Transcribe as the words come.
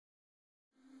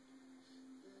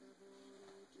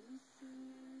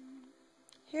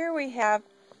Here we have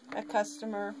a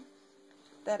customer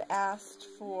that asked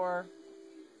for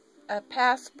a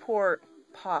passport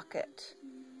pocket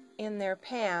in their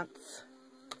pants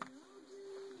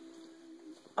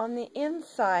on the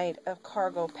inside of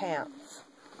cargo pants.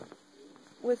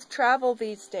 With travel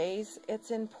these days, it's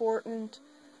important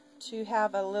to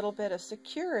have a little bit of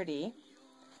security.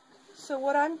 So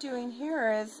what I'm doing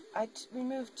here is I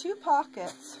removed two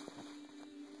pockets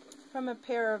from a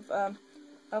pair of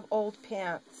old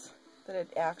pants that had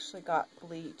actually got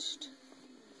bleached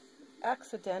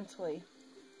accidentally.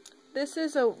 This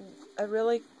is a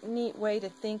really neat way to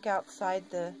think outside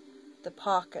the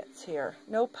pockets here.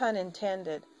 No pun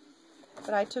intended.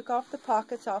 But I took off the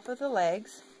pockets off of the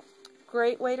legs.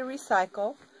 Great way to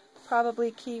recycle.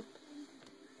 Probably keep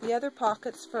the other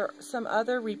pockets for some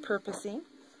other repurposing.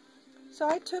 So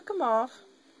I took them off.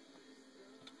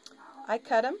 I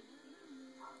cut them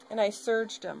and I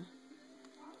serged them.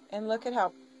 And look at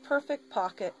how perfect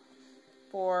pocket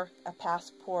for a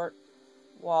passport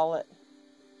wallet.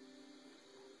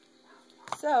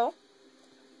 So,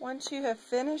 once you have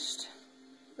finished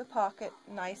the pocket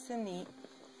nice and neat,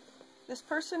 this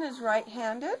person is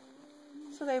right-handed,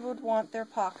 so they would want their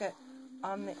pocket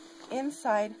on the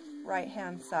inside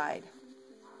right-hand side.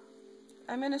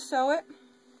 I'm going to sew it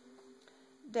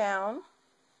down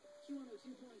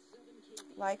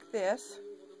like this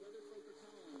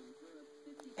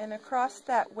and across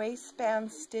that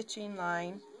waistband stitching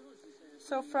line.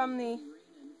 So from the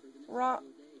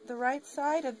right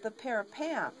side of the pair of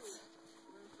pants,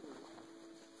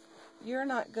 you're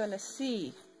not going to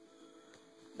see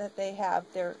that they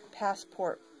have their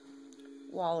passport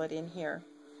wallet in here.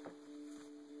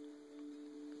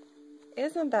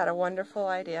 Isn't that a wonderful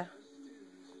idea?